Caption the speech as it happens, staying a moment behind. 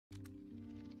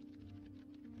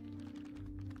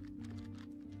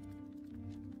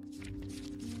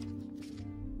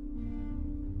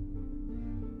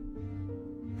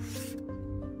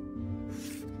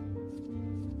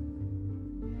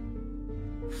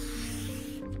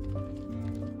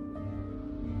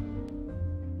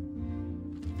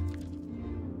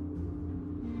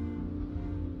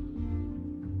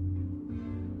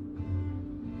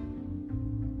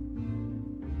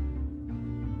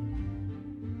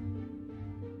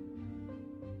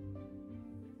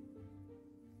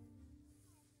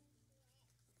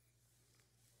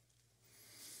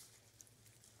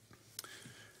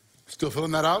Still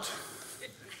filling that out?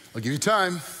 I'll give you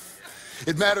time.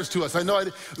 It matters to us. I know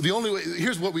the only way,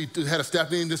 here's what we had a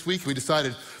staff meeting this week, and we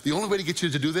decided the only way to get you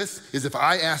to do this is if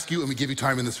I ask you and we give you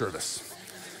time in the service.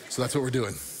 So that's what we're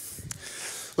doing.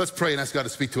 Let's pray and ask God to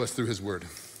speak to us through his word.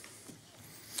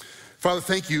 Father,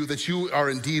 thank you that you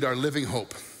are indeed our living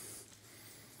hope.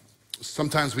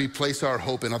 Sometimes we place our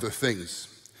hope in other things,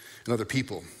 in other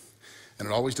people, and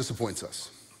it always disappoints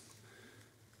us.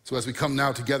 So as we come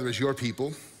now together as your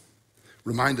people,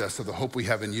 remind us of the hope we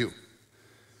have in you.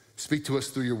 Speak to us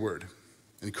through your word.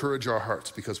 Encourage our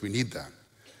hearts because we need that.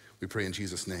 We pray in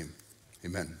Jesus' name,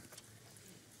 amen.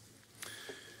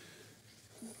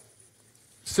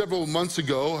 Several months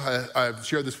ago, I've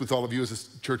shared this with all of you as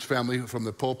a church family from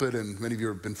the pulpit, and many of you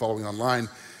have been following online.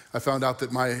 I found out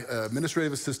that my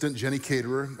administrative assistant, Jenny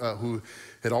Caterer, who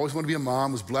had always wanted to be a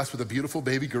mom, was blessed with a beautiful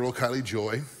baby girl, Kylie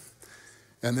Joy.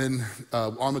 And then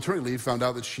on maternity leave, found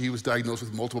out that she was diagnosed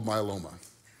with multiple myeloma,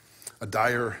 a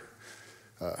dire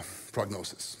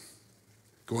prognosis.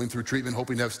 Going through treatment,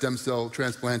 hoping to have stem cell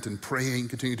transplant and praying,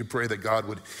 continuing to pray that God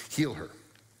would heal her.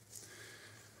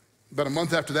 About a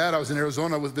month after that, I was in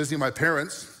Arizona visiting my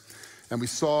parents, and we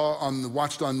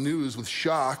watched on news with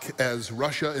shock as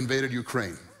Russia invaded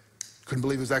Ukraine. Couldn't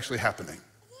believe it was actually happening.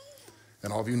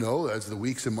 And all of you know, as the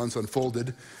weeks and months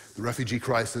unfolded, the refugee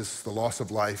crisis, the loss of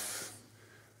life,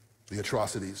 the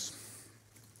atrocities.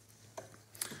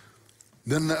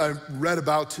 Then I read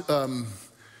about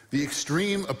the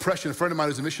extreme oppression. A friend of mine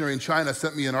who's a missionary in China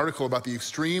sent me an article about the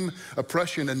extreme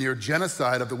oppression and near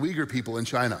genocide of the Uyghur people in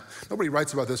China. Nobody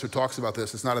writes about this or talks about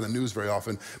this. It's not in the news very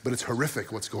often, but it's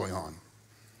horrific what's going on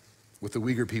with the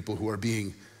Uyghur people who are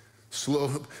being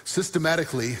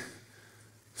systematically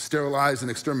sterilized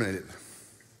and exterminated.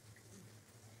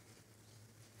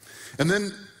 And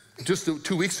then just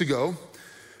 2 weeks ago,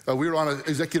 we were on an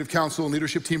executive council and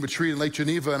leadership team retreat in Lake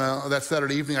Geneva, and that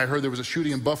Saturday evening I heard there was a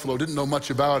shooting in Buffalo, didn't know much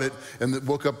about it, and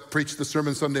woke up, preached the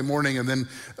sermon Sunday morning, and then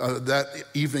that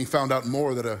evening found out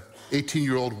more that a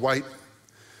 18-year-old white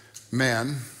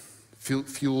man,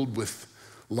 fueled with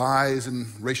lies and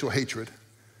racial hatred,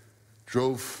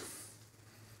 drove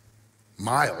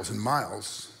miles and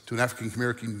miles to an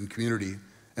African-American community,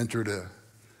 entered a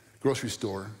grocery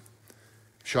store,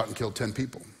 shot and killed 10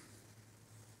 people.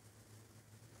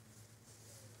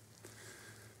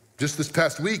 Just this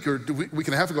past week or week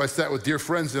and a half ago, I sat with dear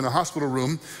friends in a hospital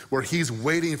room where he's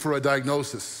waiting for a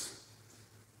diagnosis.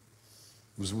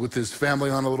 He was with his family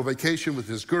on a little vacation with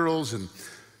his girls and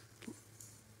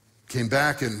came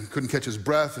back and couldn't catch his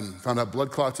breath and found out blood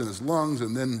clots in his lungs,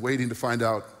 and then waiting to find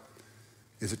out,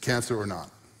 is it cancer or not?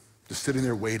 Just sitting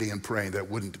there waiting and praying that it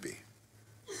wouldn't be.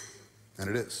 And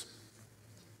it is.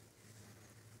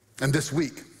 And this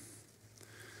week,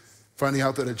 finding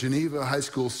out that a Geneva high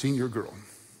school senior girl,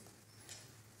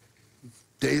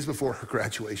 days before her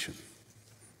graduation,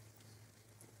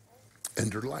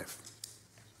 ended her life.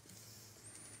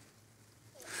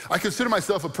 I consider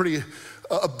myself a pretty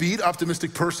upbeat,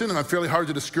 optimistic person, and I'm fairly hard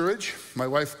to discourage. My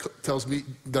wife tells me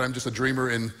that I'm just a dreamer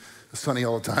and sunny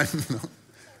all the time. You know?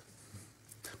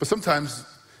 But sometimes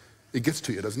it gets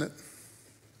to you, doesn't it?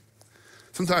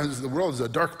 Sometimes the world is a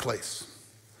dark place,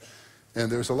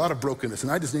 and there's a lot of brokenness,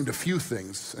 and I just named a few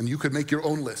things, and you could make your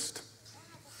own list.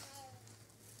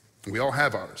 We all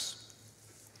have ours.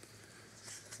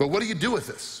 But what do you do with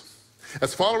this?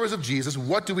 As followers of Jesus,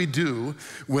 what do we do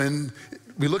when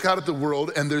we look out at the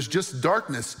world and there's just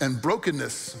darkness and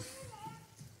brokenness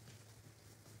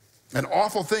and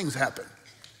awful things happen?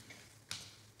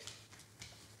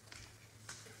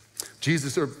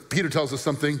 Peter tells us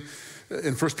something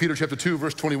in 1 Peter chapter 2,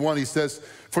 verse 21. He says,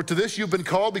 "For to this you've been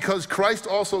called, because Christ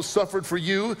also suffered for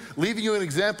you, leaving you an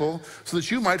example so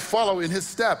that you might follow in his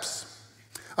steps."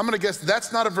 I'm gonna guess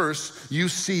that's not a verse you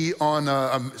see on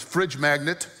a fridge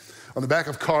magnet, on the back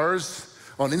of cars,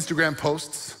 on Instagram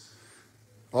posts,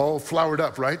 all flowered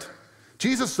up, right?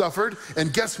 Jesus suffered,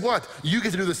 and guess what? You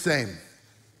get to do the same.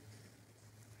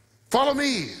 Follow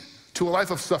me to a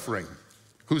life of suffering.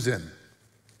 Who's in?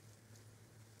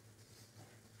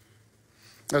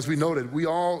 As we noted, we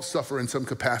all suffer in some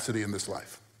capacity in this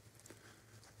life.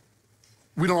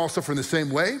 We don't all suffer in the same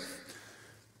way.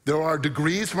 There are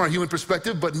degrees from our human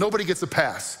perspective, but nobody gets a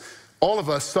pass. All of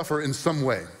us suffer in some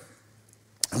way,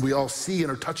 and we all see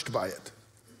and are touched by it.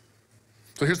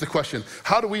 So here's the question: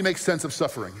 how do we make sense of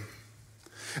suffering?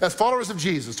 As followers of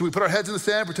Jesus, do we put our heads in the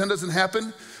sand, pretend it doesn't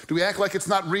happen? Do we act like it's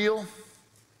not real?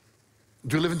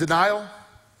 Do we live in denial?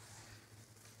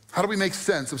 How do we make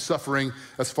sense of suffering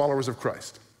as followers of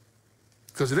Christ?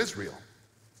 Because it is real.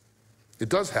 It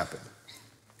does happen.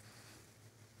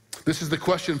 This is the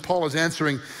question Paul is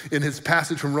answering in his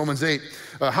passage from Romans 8.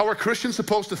 How are Christians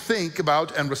supposed to think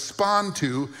about and respond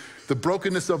to the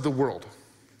brokenness of the world?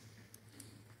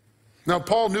 Now,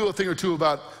 Paul knew a thing or two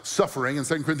about suffering. In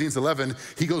 2 Corinthians 11,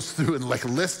 he goes through and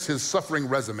lists his suffering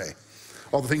resume,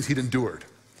 all the things he'd endured.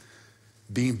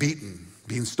 Being beaten,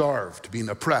 being starved, being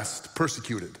oppressed,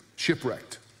 persecuted,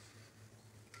 shipwrecked.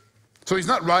 So he's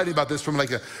not writing about this from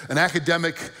an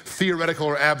academic, theoretical,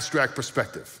 or abstract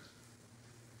perspective.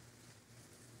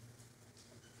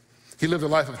 He lived a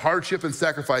life of hardship and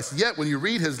sacrifice, yet when you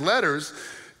read his letters,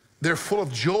 they're full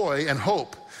of joy and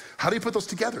hope. How do you put those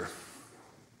together?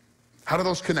 How do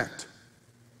those connect?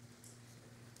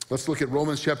 Let's look at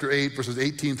Romans chapter 8, verses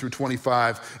 18 through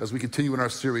 25 as we continue in our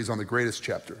series on the greatest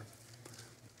chapter.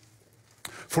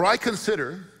 For I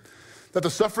consider that the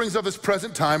sufferings of this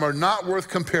present time are not worth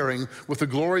comparing with the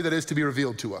glory that is to be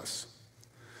revealed to us.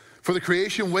 For the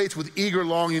creation waits with eager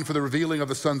longing for the revealing of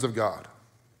the sons of God.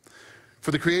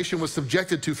 For the creation was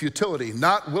subjected to futility,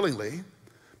 not willingly,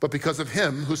 but because of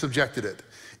him who subjected it,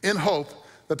 in hope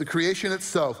that the creation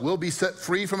itself will be set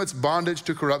free from its bondage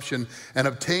to corruption and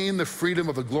obtain the freedom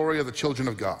of the glory of the children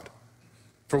of God.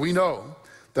 For we know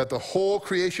that the whole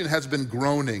creation has been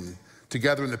groaning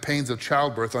together in the pains of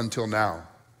childbirth until now.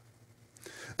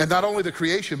 And not only the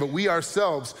creation, but we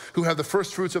ourselves who have the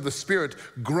first fruits of the Spirit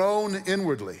groan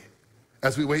inwardly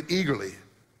as we wait eagerly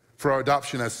for our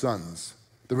adoption as sons,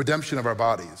 the redemption of our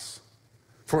bodies.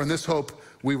 For in this hope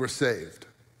we were saved.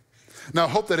 Now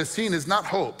hope that is seen is not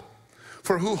hope,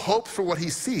 for who hopes for what he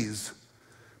sees?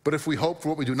 But if we hope for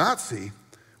what we do not see,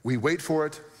 we wait for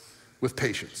it with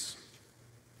patience.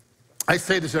 I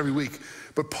say this every week,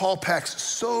 but Paul packs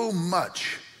so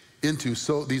much into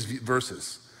these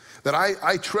verses that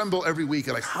I tremble every week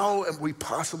at how am we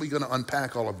possibly going to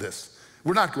unpack all of this?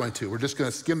 We're not going to. We're just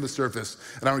going to skim the surface,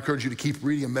 and I encourage you to keep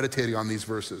reading and meditating on these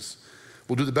verses.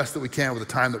 We'll do the best that we can with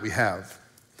the time that we have.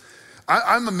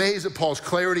 I'm amazed at Paul's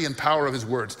clarity and power of his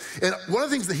words. And one of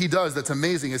the things that he does that's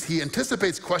amazing is he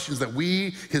anticipates questions that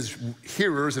we, his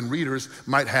hearers and readers,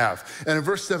 might have. And in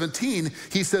verse 17,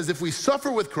 he says, if we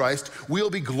suffer with Christ, we'll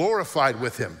be glorified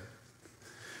with him.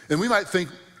 And we might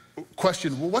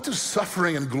question, well, what does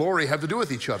suffering and glory have to do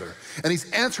with each other? And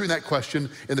he's answering that question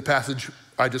in the passage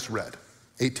I just read,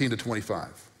 18 to 25.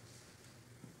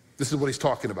 This is what he's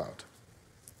talking about.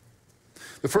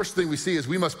 The first thing we see is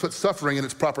we must put suffering in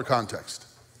its proper context.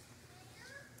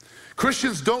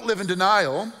 Christians don't live in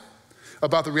denial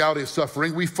about the reality of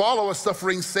suffering. We follow a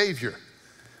suffering Savior,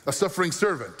 a suffering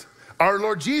servant. Our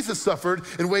Lord Jesus suffered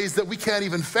in ways that we can't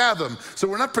even fathom, so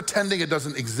we're not pretending it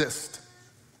doesn't exist.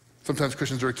 Sometimes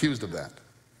Christians are accused of that.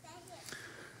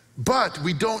 But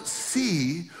we don't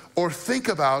see or think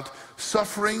about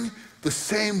suffering the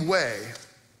same way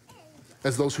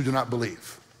as those who do not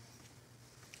believe.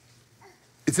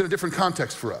 It's in a different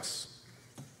context for us.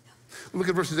 Look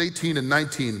at verses 18 and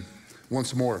 19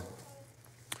 once more.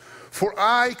 For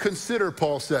I consider,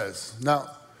 Paul says. Now,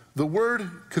 the word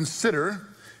consider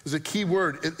is a key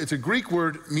word. It's a Greek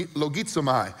word,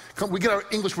 logizomai. We get our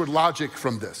English word logic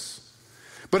from this.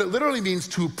 But it literally means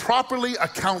to properly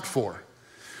account for,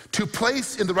 to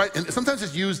place in the right, and sometimes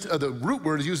it's used, the root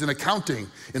word is used in accounting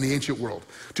in the ancient world,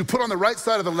 to put on the right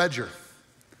side of the ledger,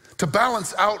 to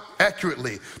balance out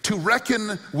accurately, to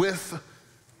reckon with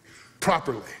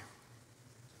properly.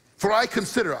 For I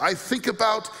consider, I think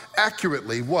about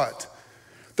accurately what?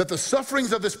 That the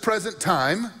sufferings of this present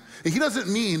time, and he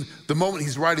doesn't mean the moment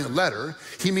he's writing the letter,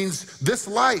 he means this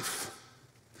life.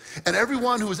 And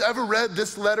everyone who has ever read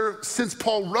this letter since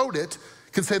Paul wrote it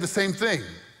can say the same thing.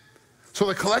 So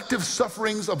the collective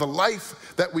sufferings of the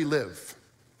life that we live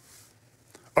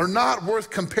are not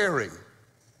worth comparing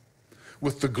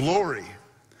with the glory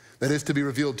that is to be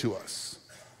revealed to us.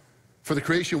 For the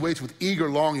creation waits with eager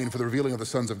longing for the revealing of the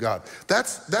sons of God.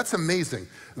 That's amazing.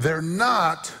 They're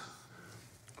not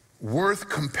worth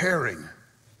comparing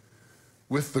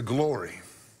with the glory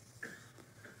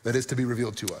that is to be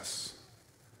revealed to us.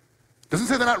 Doesn't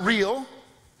say they're not real,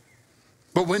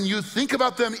 but when you think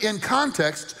about them in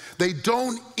context, they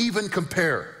don't even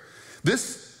compare.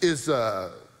 This is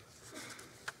a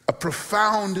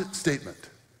profound statement.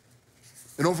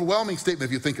 An overwhelming statement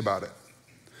if you think about it.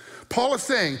 Paul is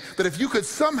saying that if you could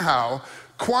somehow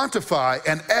quantify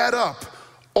and add up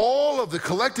all of the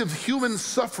collective human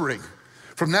suffering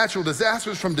from natural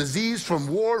disasters, from disease, from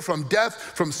war, from death,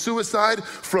 from suicide,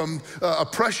 from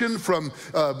oppression, from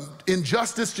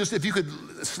injustice, just if you could,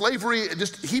 slavery,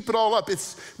 just heap it all up,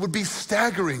 it would be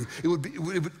staggering. You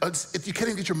can't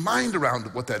even get your mind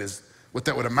around what that is, what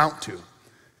that would amount to.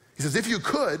 He says, if you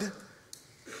could,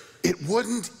 it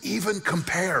wouldn't even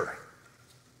compare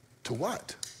to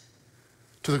what?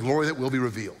 to the glory that will be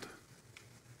revealed.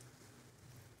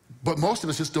 But most of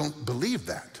us just don't believe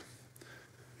that.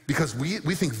 Because we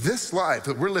think this life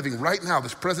that we're living right now,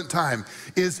 this present time,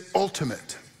 is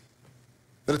ultimate.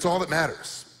 That it's all that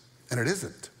matters. And it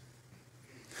isn't.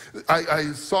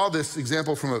 I saw this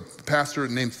example from a pastor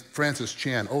named Francis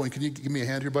Chan. Owen, can you give me a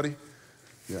hand here, buddy?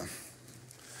 Yeah.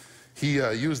 He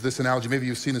used this analogy. Maybe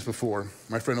you've seen this before.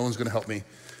 My friend Owen's going to help me.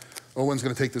 Owen's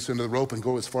going to take this into the rope and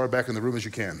go as far back in the room as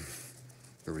you can.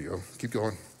 There we go. Keep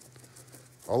going.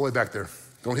 All the way back there.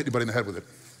 Don't hit anybody in the head with it.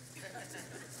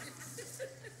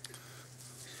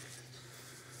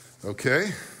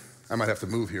 Okay. I might have to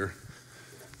move here.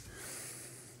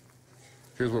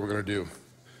 Here's what we're going to do.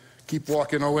 Keep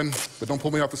walking, Owen, but don't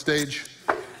pull me off the stage.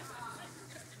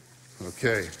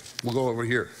 Okay. We'll go over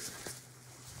here.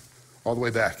 All the way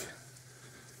back.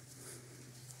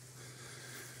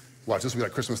 Watch, this will be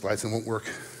like Christmas lights and it won't work.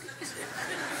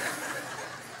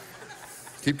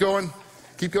 Keep going.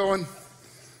 Keep going.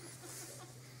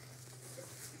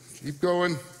 Keep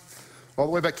going. All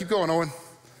the way back. Keep going, Owen.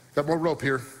 Got more rope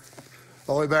here.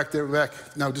 All the way back there, back.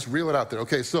 Now just reel it out there.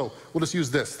 Okay, so we'll just use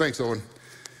this. Thanks, Owen.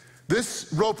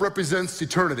 This rope represents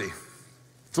eternity.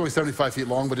 It's only 75 feet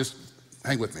long, but just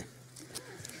hang with me.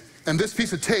 And this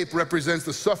piece of tape represents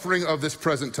the suffering of this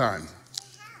present time,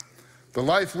 the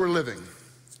life we're living.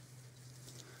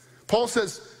 Paul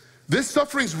says, this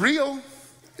suffering's real.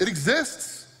 It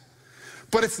exists.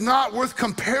 But it's not worth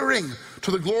comparing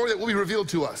to the glory that will be revealed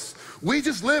to us. We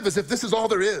just live as if this is all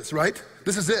there is, right?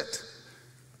 This is it.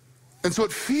 And so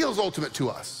it feels ultimate to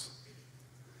us.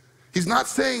 He's not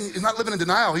saying, he's not living in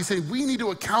denial. He's saying we need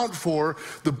to account for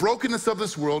the brokenness of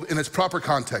this world in its proper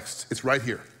context. It's right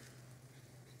here.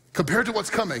 Compared to what's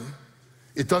coming,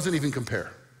 it doesn't even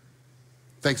compare.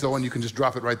 Thanks, Owen. You can just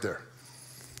drop it right there.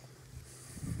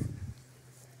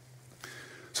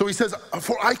 So he says,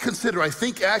 for I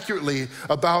think accurately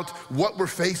about what we're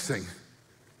facing.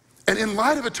 And in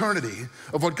light of eternity,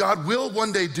 of what God will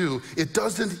one day do, it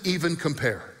doesn't even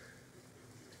compare.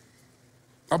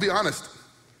 I'll be honest,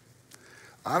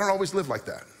 I don't always live like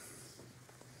that.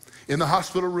 In the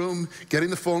hospital room, getting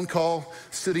the phone call,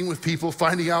 sitting with people,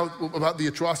 finding out about the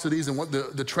atrocities and what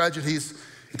the tragedies,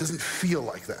 it doesn't feel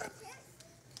like that.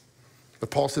 But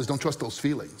Paul says, don't trust those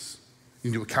feelings.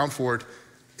 You need to account for it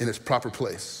in its proper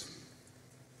place.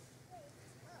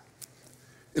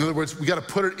 In other words, we got to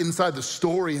put it inside the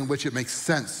story in which it makes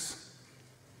sense.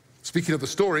 Speaking of the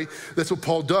story, that's what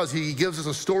Paul does. He gives us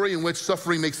a story in which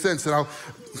suffering makes sense. And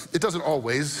it doesn't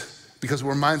always, because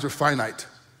our minds are finite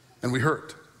and we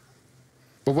hurt.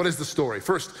 But what is the story?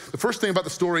 The first thing about the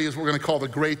story is what we're going to call the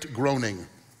great groaning.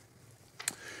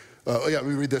 Let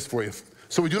me read this for you.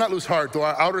 So we do not lose heart, though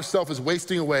our outer self is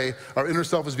wasting away, our inner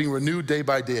self is being renewed day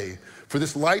by day. For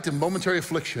this light and momentary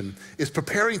affliction is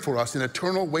preparing for us an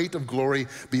eternal weight of glory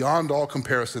beyond all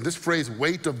comparison. This phrase,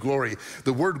 weight of glory,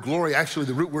 the word glory, actually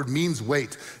the root word means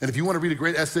weight. And if you want to read a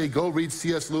great essay, go read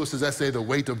C.S. Lewis's essay, The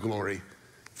Weight of Glory,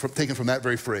 taken from that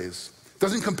very phrase.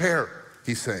 Doesn't compare,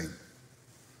 he's saying.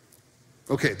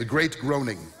 Okay, the great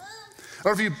groaning. I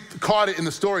don't know if you caught it in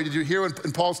the story. Did you hear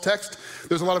in Paul's text?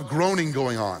 There's a lot of groaning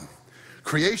going on.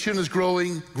 Creation is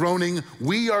groaning,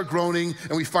 we are groaning,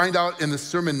 and we find out in the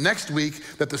sermon next week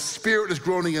that the Spirit is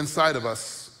groaning inside of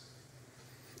us.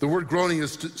 The word groaning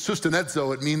is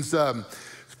sustanezo. It means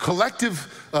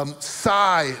collective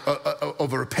sigh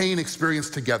over a pain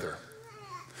experienced together.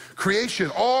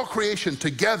 Creation, all creation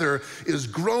together is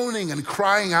groaning and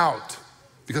crying out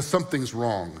because something's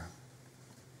wrong.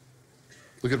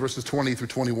 Look at verses 20 through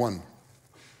 21.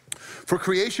 For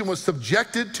creation was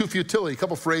subjected to futility. A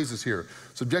couple phrases here.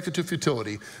 Subjected to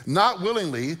futility. Not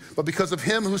willingly, but because of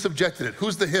him who subjected it.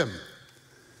 Who's the him?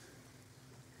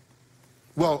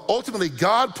 Well, ultimately,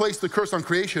 God placed the curse on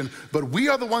creation, but we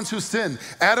are the ones who sinned.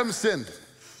 Adam sinned.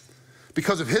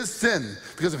 Because of his sin,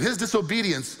 because of his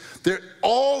disobedience,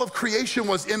 all of creation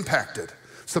was impacted,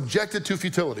 subjected to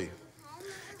futility.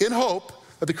 In hope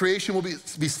that the creation will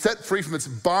be set free from its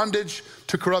bondage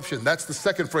to corruption. That's the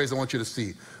second phrase I want you to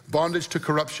see. Bondage to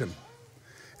corruption.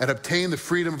 And obtain the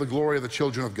freedom of the glory of the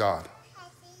children of God.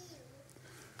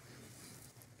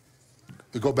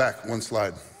 Go back one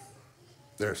slide.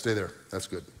 There, stay there. That's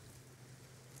good.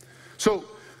 So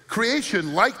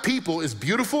creation, like people, is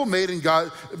beautiful, made in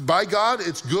God, by God.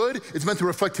 It's good. It's meant to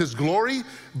reflect his glory,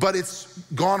 but it's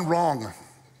gone wrong.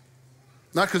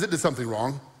 Not because it did something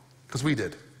wrong, because we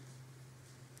did.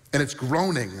 And it's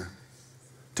groaning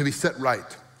to be set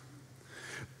right.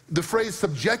 The phrase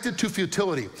subjected to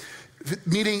futility,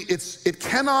 meaning it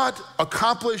cannot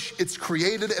accomplish its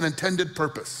created and intended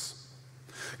purpose.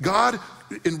 God,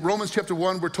 in Romans chapter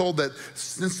 1, we're told that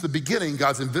since the beginning,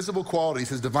 God's invisible qualities,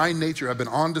 his divine nature, have been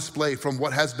on display from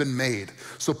what has been made.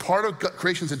 So part of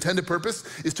creation's intended purpose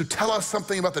is to tell us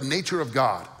something about the nature of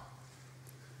God.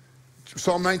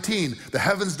 Psalm 19, the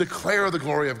heavens declare the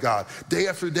glory of God. Day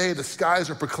after day, the skies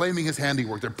are proclaiming his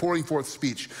handiwork. They're pouring forth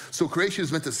speech. So creation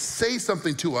is meant to say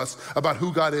something to us about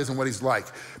who God is and what he's like.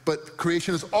 But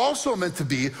creation is also meant to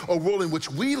be a world in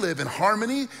which we live in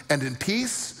harmony and in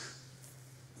peace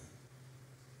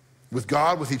with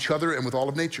God, with each other, and with all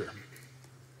of nature.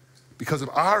 Because of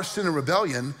our sin and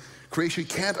rebellion, creation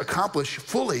can't accomplish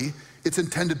fully its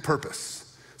intended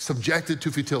purpose, subjected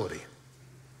to futility.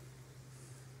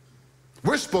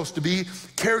 We're supposed to be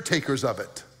caretakers of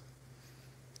it,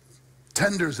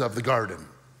 tenders of the garden.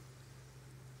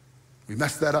 We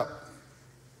messed that up.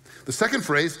 The second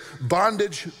phrase,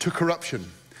 bondage to corruption.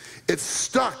 It's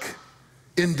stuck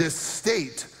in this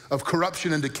state of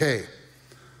corruption and decay.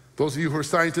 Those of you who are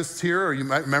scientists here, or you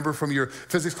might remember from your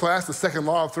physics class, the second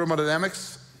law of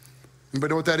thermodynamics. Anybody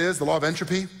know what that is? The law of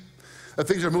entropy? That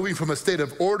things are moving from a state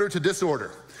of order to disorder,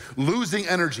 losing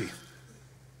energy.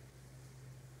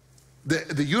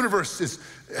 The universe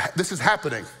this is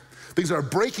happening. Things are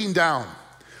breaking down.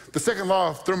 The second law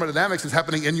of thermodynamics is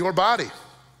happening in your body,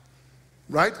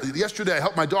 right? Yesterday, I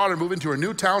helped my daughter move into her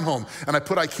new townhome, and I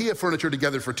put IKEA furniture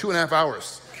together for 2.5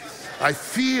 hours. I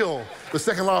feel the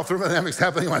second law of thermodynamics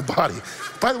happening in my body.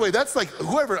 By the way, that's like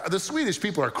the Swedish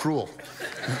people are cruel.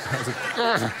 I was like,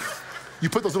 ugh. You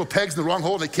put those little pegs in the wrong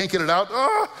hole and they can't get it out.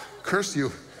 Oh, curse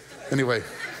you. Anyway.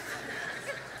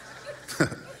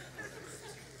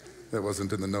 That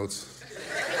wasn't in the notes.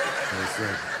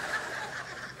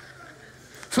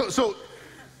 So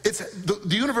it's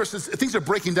the universe things are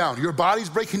breaking down. Your body's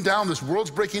breaking down. This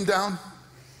world's breaking down.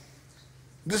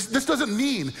 This doesn't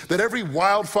mean that every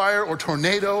wildfire or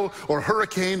tornado or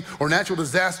hurricane or natural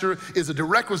disaster is a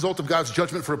direct result of God's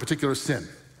judgment for a particular sin.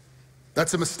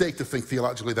 That's a mistake to think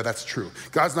theologically that that's true.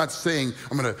 God's not saying,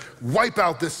 I'm going to wipe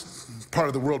out this part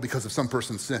of the world because of some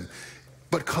person's sin.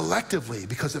 But collectively,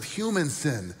 because of human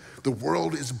sin, the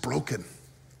world is broken.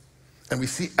 And we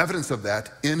see evidence of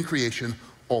that in creation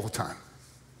all the time.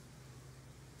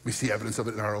 We see evidence of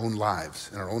it in our own lives,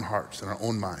 in our own hearts, in our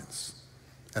own minds,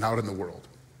 and out in the world.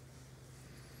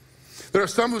 There are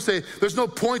some who say there's no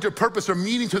point or purpose or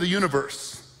meaning to the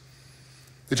universe.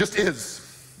 It just is.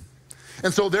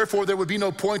 And so therefore there would be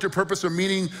no point or purpose or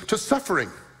meaning to suffering.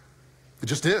 It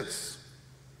just is.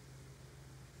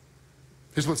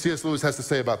 Here's what C.S. Lewis has to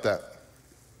say about that.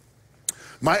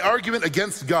 My argument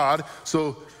against God,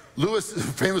 so Lewis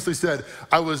famously said,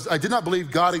 I did not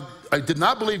believe God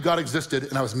existed,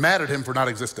 and I was mad at him for not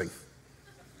existing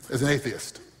as an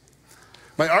atheist.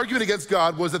 My argument against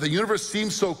God was that the universe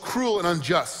seemed so cruel and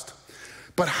unjust.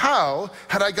 But how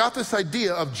had I got this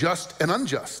idea of just and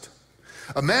unjust?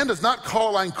 A man does not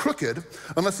call a line crooked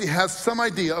unless he has some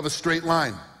idea of a straight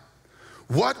line.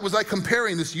 What was I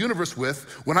comparing this universe with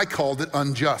when I called it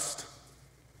unjust?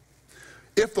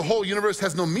 If the whole universe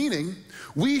has no meaning,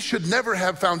 we should never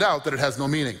have found out that it has no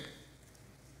meaning.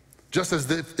 Just as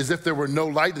if there were no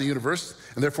light in the universe,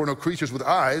 and therefore no creatures with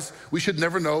eyes, we should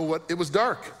never know what it was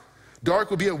dark. Dark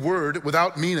would be a word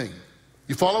without meaning.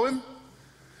 You follow him?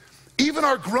 Even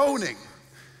our groaning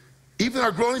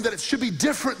that it should be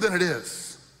different than it is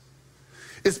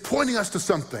pointing us to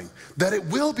something, that it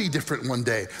will be different one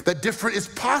day, that different is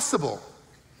possible.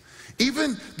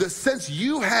 Even the sense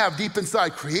you have deep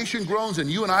inside, creation groans and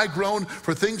you and I groan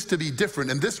for things to be different.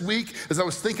 And this week, as I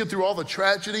was thinking through all the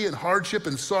tragedy and hardship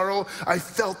and sorrow, I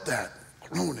felt that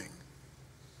groaning.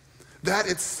 That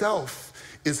itself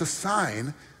is a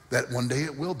sign that one day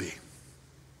it will be,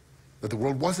 that the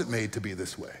world wasn't made to be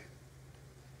this way.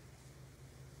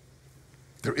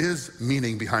 There is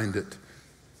meaning behind it,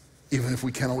 even if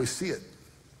we can't always see it.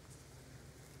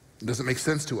 It doesn't make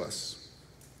sense to us.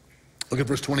 Look at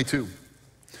verse 22.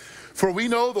 For we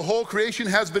know the whole creation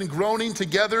has been groaning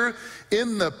together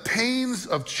in the pains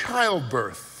of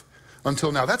childbirth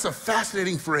until now. That's a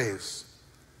fascinating phrase.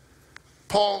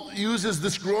 Paul uses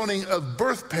this groaning of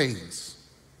birth pains,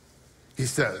 he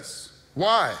says.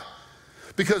 Why?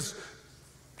 Because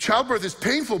childbirth is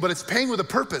painful, but it's pain with a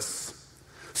purpose.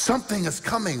 Something is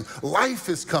coming. Life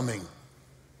is coming.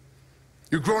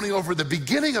 You're groaning over the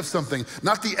beginning of something,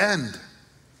 not the end.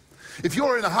 If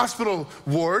you're in a hospital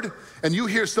ward and you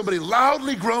hear somebody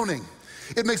loudly groaning,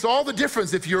 it makes all the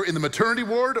difference if you're in the maternity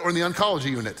ward or in the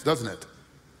oncology unit, doesn't it?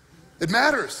 It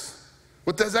matters.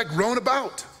 What does that groan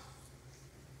about?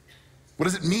 What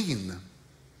does it mean?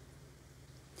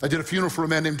 I did a funeral for a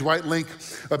man named Dwight Link.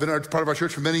 I've been part of our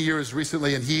church for many years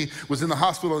recently, and he was in the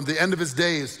hospital at the end of his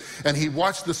days, and he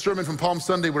watched the sermon from Palm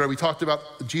Sunday where we talked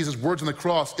about Jesus' words on the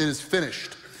cross, "It is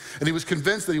finished." And he was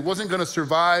convinced that he wasn't going to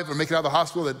survive or make it out of the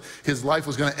hospital, that his life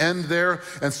was going to end there.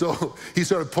 And so he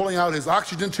started pulling out his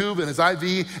oxygen tube and his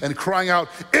IV and crying out,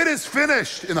 "It is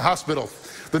finished," in the hospital.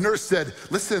 The nurse said,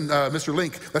 "Listen, Mr.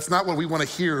 Link, that's not what we want to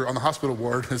hear on the hospital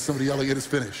ward," as somebody yelling, "It is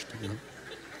finished." You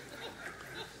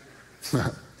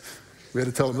know? We had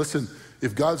to tell him, "Listen,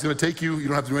 if God's going to take you, you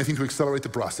don't have to do anything to accelerate the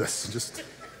process. Just..."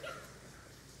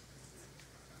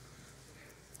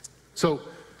 So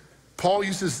Paul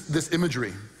uses this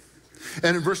imagery.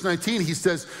 And in verse 19, he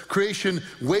says, creation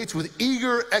waits with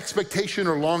eager expectation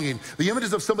or longing. The image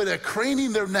is of somebody that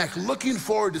craning their neck, looking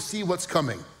forward to see what's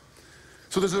coming.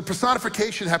 So there's a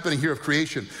personification happening here of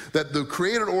creation, that the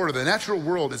created order, the natural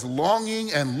world, is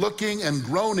longing and looking and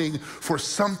groaning for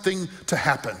something to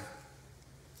happen.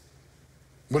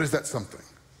 What is that something?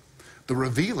 The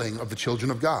revealing of the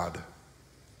children of God.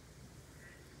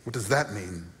 What does that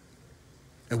mean?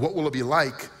 And what will it be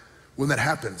like when that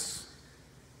happens?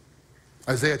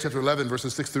 Isaiah chapter 11,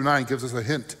 verses 6 through 9 gives us a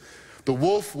hint. The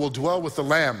wolf will dwell with the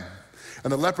lamb,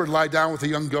 and the leopard lie down with the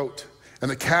young goat,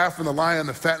 and the calf and the lion,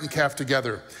 the fattened calf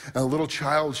together, and a little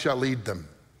child shall lead them.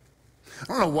 I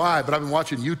don't know why, but I've been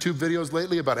watching YouTube videos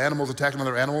lately about animals attacking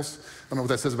other animals. I don't know what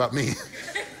that says about me.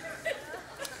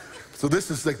 So this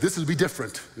would be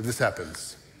different if this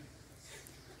happens.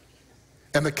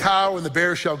 And the cow and the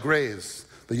bear shall graze,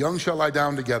 the young shall lie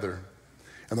down together,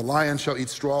 and the lion shall eat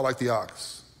straw like the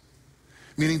ox.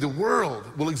 Meaning the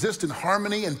world will exist in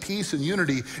harmony and peace and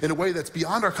unity in a way that's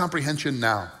beyond our comprehension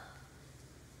now.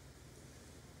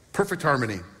 Perfect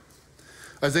harmony.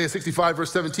 Isaiah 65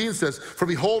 verse 17 says, "For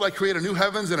behold, I create a new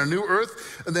heavens and a new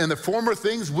earth, and then the former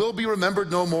things will be remembered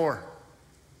no more."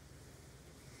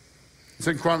 In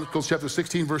 2 Chronicles chapter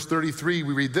 16 verse 33,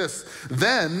 we read this,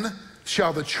 "Then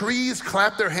shall the trees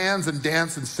clap their hands and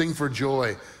dance and sing for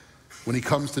joy when he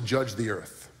comes to judge the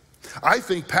earth." I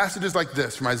think passages like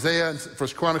this from Isaiah and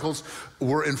 1 Chronicles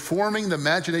were informing the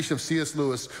imagination of C.S.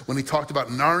 Lewis when he talked about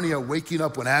Narnia waking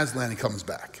up when Aslan comes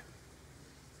back.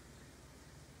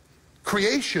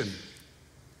 Creation.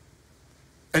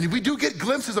 And we do get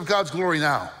glimpses of God's glory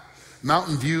now.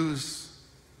 Mountain views,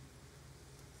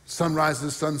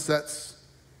 sunrises, sunsets.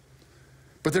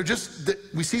 But they're just,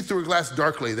 we see through a glass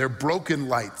darkly. They're broken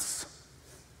lights.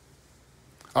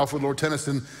 Alfred Lord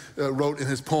Tennyson wrote in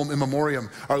his poem, In Memoriam,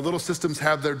 "Our little systems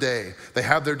have their day. They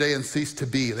have their day and cease to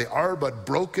be. They are but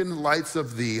broken lights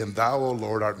of thee, and thou, O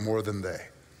Lord, art more than they."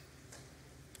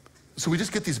 So we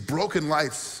just get these broken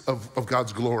lights of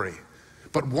God's glory.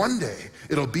 But one day,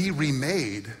 it'll be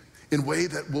remade in a way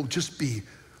that will just be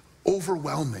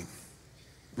overwhelming,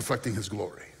 reflecting his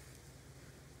glory.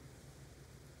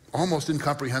 Almost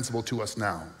incomprehensible to us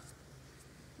now.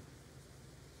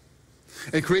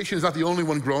 And creation is not the only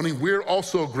one groaning. We're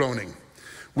also groaning.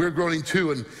 We're groaning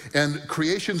too, and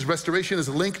creation's restoration is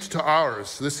linked to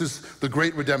ours. This is the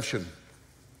great redemption.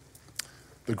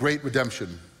 The great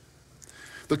redemption.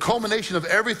 The culmination of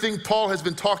everything Paul has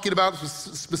been talking about,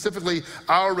 specifically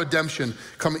our redemption,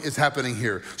 is happening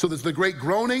here. So there's the great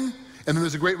groaning, and then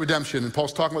there's a great redemption. And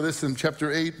Paul's talking about this in chapter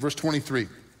 8, verse 23.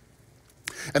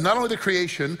 "And not only the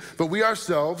creation, but we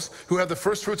ourselves, who have the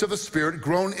first fruits of the Spirit,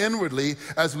 groan inwardly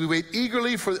as we wait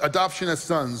eagerly for adoption as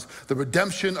sons, the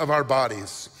redemption of our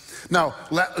bodies." Now,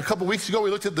 a couple weeks ago, we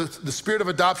looked at the spirit of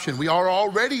adoption. We are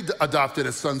already adopted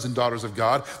as sons and daughters of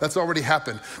God. That's already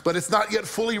happened. But it's not yet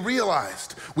fully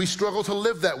realized. We struggle to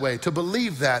live that way, to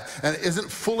believe that, and it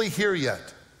isn't fully here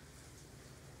yet.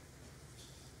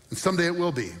 And someday it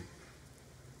will be.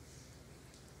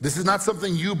 This is not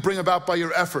something you bring about by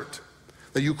your effort,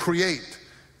 that you create.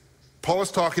 Paul is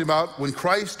talking about when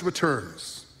Christ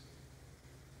returns,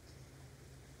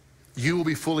 you will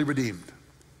be fully redeemed,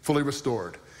 fully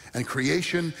restored. And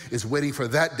creation is waiting for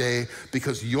that day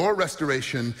because your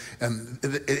restoration and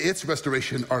its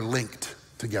restoration are linked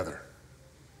together.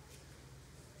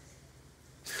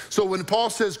 So when Paul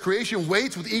says creation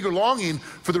waits with eager longing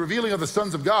for the revealing of the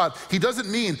sons of God, he doesn't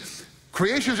mean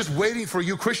creation is just waiting for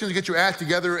you Christians to get your act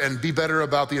together and be better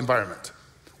about the environment.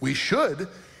 We should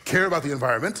care about the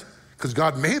environment because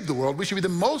God made the world. We should be the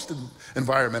most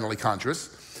environmentally conscious,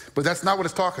 but that's not what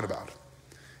it's talking about.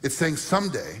 It's saying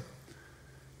someday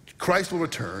Christ will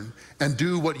return and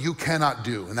do what you cannot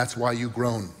do, and that's why you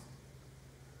groan.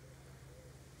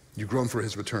 You groan for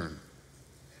his return.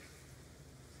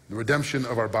 The redemption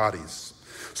of our bodies.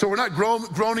 So we're not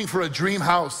groaning for a dream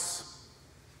house.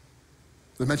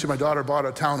 I mentioned my daughter bought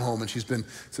a townhome, and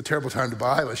it's a terrible time to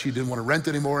buy, but she didn't want to rent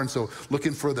anymore, and so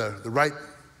looking for the right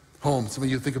home. Some of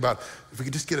you think about if we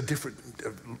could just get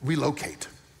relocate,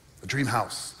 a dream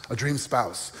house, a dream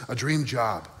spouse, a dream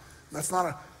job. That's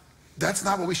not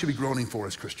what we should be groaning for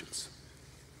as Christians.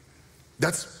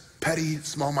 That's petty,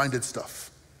 small-minded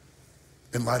stuff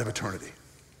in light of eternity.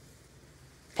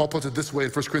 Paul puts it this way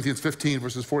in 1 Corinthians 15,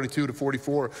 verses 42 to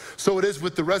 44. So it is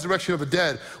with the resurrection of the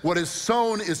dead. What is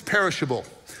sown is perishable.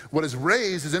 What is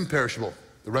raised is imperishable,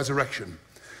 the resurrection.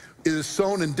 It is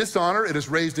sown in dishonor, it is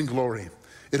raised in glory.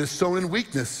 It is sown in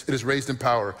weakness, it is raised in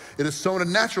power. It is sown a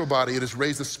natural body, it is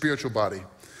raised a spiritual body.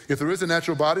 If there is a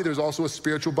natural body, there's also a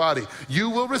spiritual body. You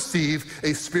will receive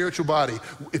a spiritual body.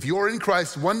 If you're in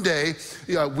Christ, one day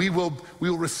we will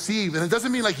receive, and it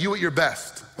doesn't mean like you at your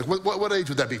best. Like what age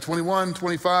would that be? 21,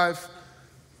 25,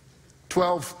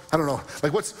 12? I don't know.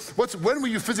 Like when were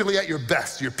you physically at your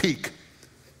best, your peak?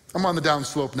 I'm on the down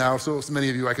slope now, so many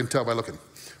of you I can tell by looking,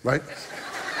 right?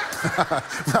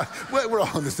 We're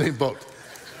all in the same boat.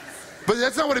 But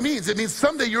that's not what it means. It means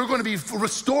someday you're going to be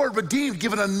restored, redeemed,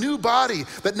 given a new body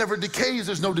that never decays.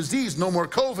 There's no disease, no more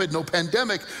COVID, no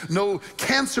pandemic, no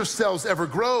cancer cells ever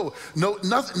grow.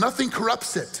 Nothing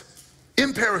corrupts it.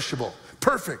 Imperishable,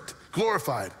 perfect,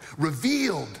 glorified,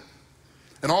 revealed.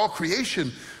 And all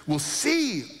creation will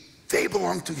see they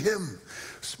belong to him.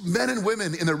 Men and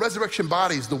women in their resurrection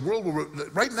bodies, the world will,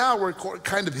 right now we're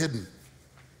kind of hidden,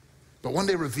 but one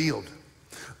day revealed.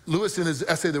 Lewis, in his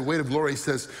essay, The Weight of Glory,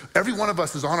 says, every one of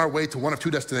us is on our way to one of two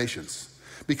destinations,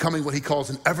 becoming what he calls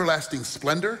an everlasting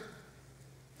splendor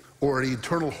or an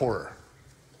eternal horror.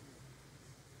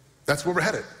 That's where we're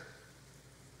headed.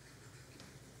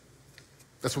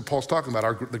 That's what Paul's talking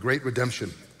about, the great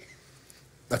redemption.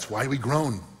 That's why we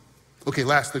groan. Okay,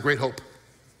 last, the great hope.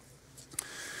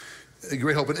 A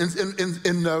great hope.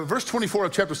 In verse 24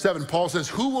 of chapter 7, Paul says,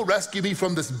 who will rescue me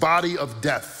from this body of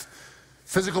death?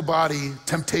 Physical body,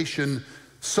 temptation,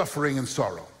 suffering, and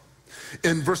sorrow.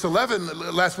 In verse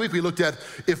 11, last week we looked at,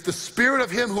 if the spirit of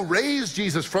him who raised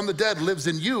Jesus from the dead lives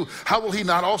in you, how will he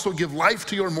not also give life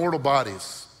to your mortal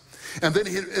bodies? And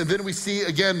then we see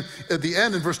again at the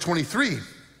end in verse 23,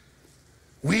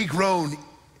 we groan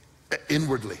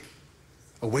inwardly,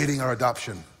 awaiting our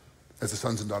adoption as the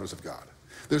sons and daughters of God.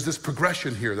 There's this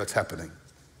progression here that's happening.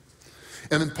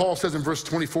 And then Paul says in verse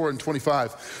 24 and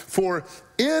 25, for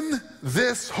in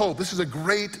this hope, this is a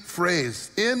great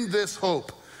phrase, in this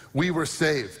hope we were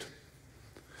saved.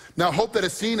 Now hope that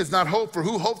is seen is not hope, for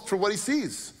who hopes for what he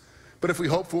sees? But if we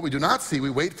hope for what we do not see, we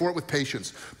wait for it with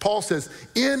patience. Paul says,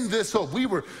 in this hope,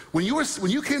 when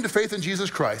you came to faith in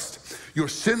Jesus Christ, your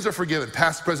sins are forgiven,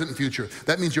 past, present, and future.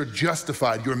 That means you're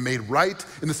justified, you're made right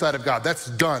in the sight of God.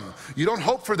 That's done. You don't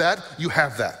hope for that, you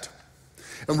have that.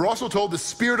 And we're also told the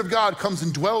Spirit of God comes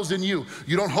and dwells in you.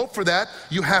 You don't hope for that,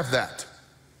 you have that.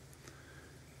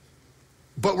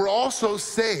 But we're also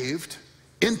saved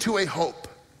into a hope.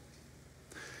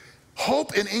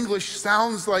 Hope in English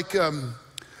sounds like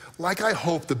I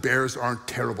hope the Bears aren't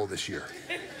terrible this year.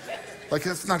 Like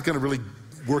that's not gonna really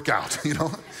work out, you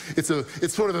know? It's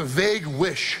sort of a vague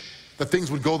wish that things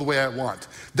would go the way I want.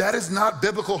 That is not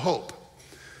biblical hope.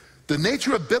 The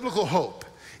nature of biblical hope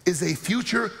is a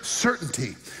future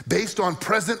certainty based on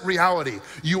present reality.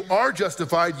 You are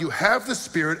justified, you have the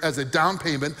Spirit as a down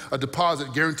payment, a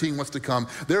deposit guaranteeing what's to come.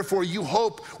 Therefore, you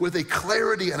hope with a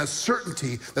clarity and a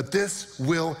certainty that this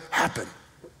will happen.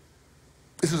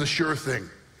 This is a sure thing.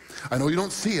 I know you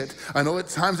don't see it. I know at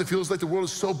times it feels like the world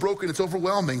is so broken, it's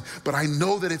overwhelming, but I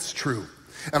know that it's true.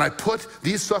 And I put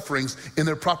these sufferings in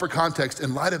their proper context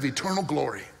in light of eternal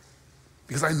glory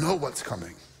because I know what's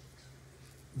coming.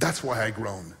 That's why I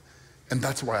groan, and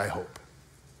that's why I hope.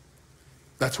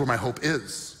 That's where my hope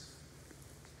is.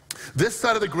 This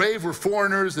side of the grave we're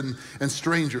foreigners and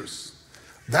strangers.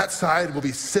 That side will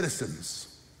be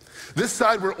citizens. This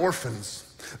side we're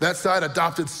orphans. That side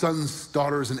adopted sons,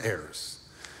 daughters, and heirs.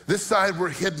 This side we're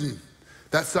hidden.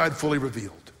 That side fully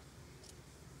revealed.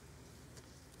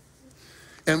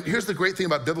 And here's the great thing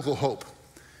about biblical hope.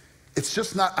 It's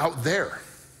just not out there.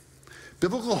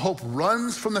 Biblical hope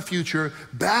runs from the future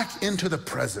back into the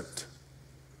present.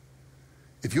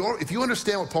 If you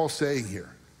understand what Paul's saying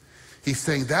here, he's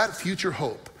saying that future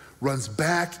hope runs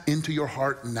back into your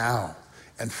heart now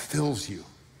and fills you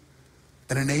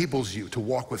and enables you to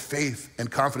walk with faith and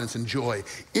confidence and joy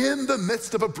in the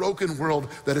midst of a broken world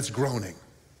that is groaning.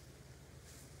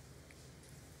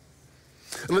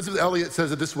 Elizabeth Elliot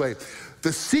says it this way,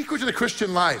 the secret to the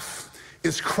Christian life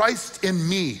is Christ in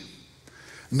me,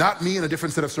 not me in a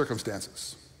different set of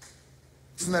circumstances.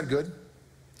 Isn't that good?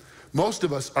 Most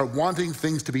of us are wanting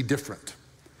things to be different.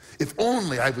 If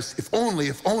only.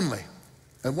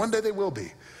 And one day they will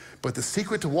be. But the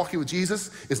secret to walking with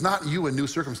Jesus is not you in new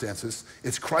circumstances.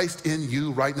 It's Christ in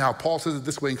you right now. Paul says it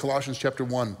this way in Colossians chapter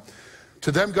 1.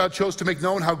 To them God chose to make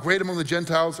known how great among the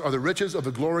Gentiles are the riches of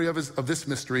the glory of this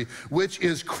mystery, which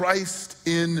is Christ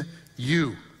in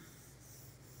you,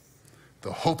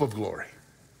 the hope of glory.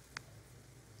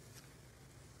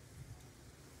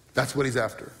 That's what he's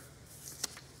after.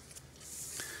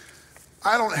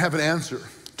 I don't have an answer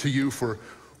to you for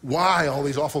why all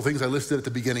these awful things I listed at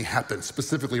the beginning happen,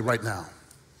 specifically right now.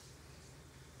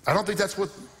 I don't think that's what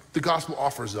the gospel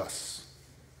offers us,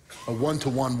 a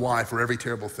one-to-one why for every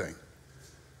terrible thing.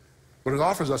 What it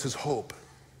offers us is hope,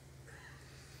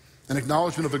 an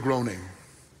acknowledgement of the groaning,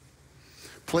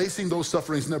 placing those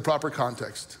sufferings in their proper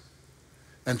context,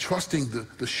 and trusting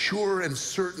the sure and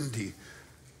certainty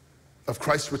of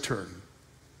Christ's return,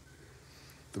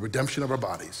 the redemption of our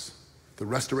bodies, the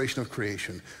restoration of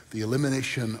creation, the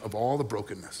elimination of all the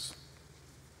brokenness.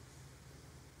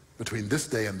 Between this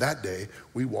day and that day,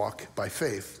 we walk by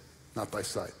faith, not by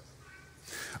sight.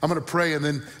 I'm going to pray, and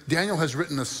then Daniel has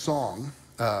written a song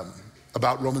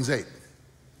about Romans 8.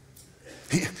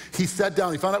 He sat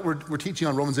down, he found out we're teaching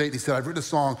on Romans 8, and he said, I've written a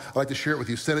song, I'd like to share it with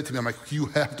you. Send it to me. I'm like, you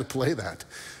have to play that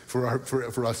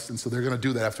for us. And so they're going to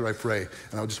do that after I pray.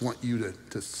 And I just want you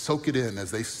to soak it in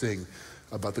as they sing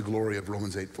about the glory of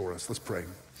Romans 8 for us. Let's pray.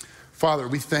 Father,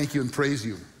 we thank you and praise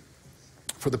you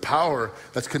for the power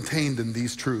that's contained in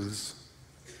these truths.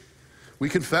 We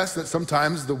confess that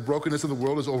sometimes the brokenness of the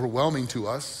world is overwhelming to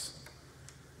us,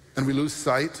 and we lose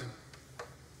sight,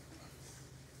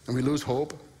 and we lose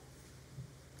hope.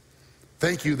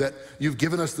 Thank you that you've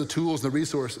given us the tools and the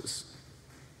resources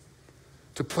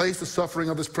to place the suffering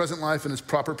of this present life in its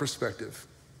proper perspective,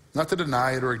 not to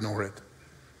deny it or ignore it,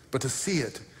 but to see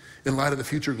it in light of the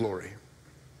future glory,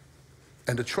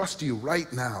 and to trust you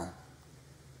right now,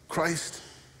 Christ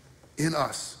in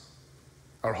us,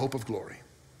 our hope of glory.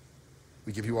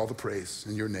 We give you all the praise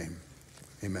in your name.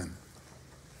 Amen.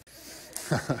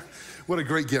 What a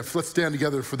great gift. Let's stand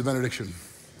together for the benediction.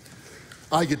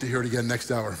 I get to hear it again next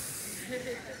hour.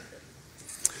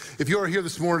 If you are here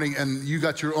this morning and you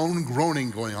got your own groaning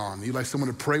going on, you'd like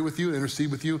someone to pray with you, intercede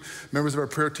with you, members of our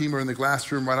prayer team are in the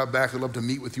glass room right out back. They'd love to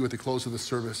meet with you at the close of the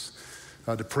service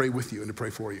to pray with you and to pray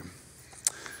for you.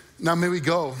 Now may we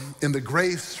go in the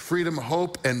grace, freedom,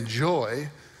 hope, and joy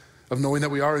of knowing that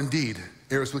we are indeed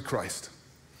heirs with Christ.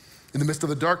 In the midst of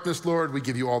the darkness, Lord, we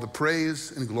give you all the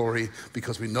praise and glory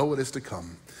because we know what is to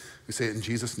come. We say it in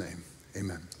Jesus' name,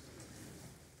 amen.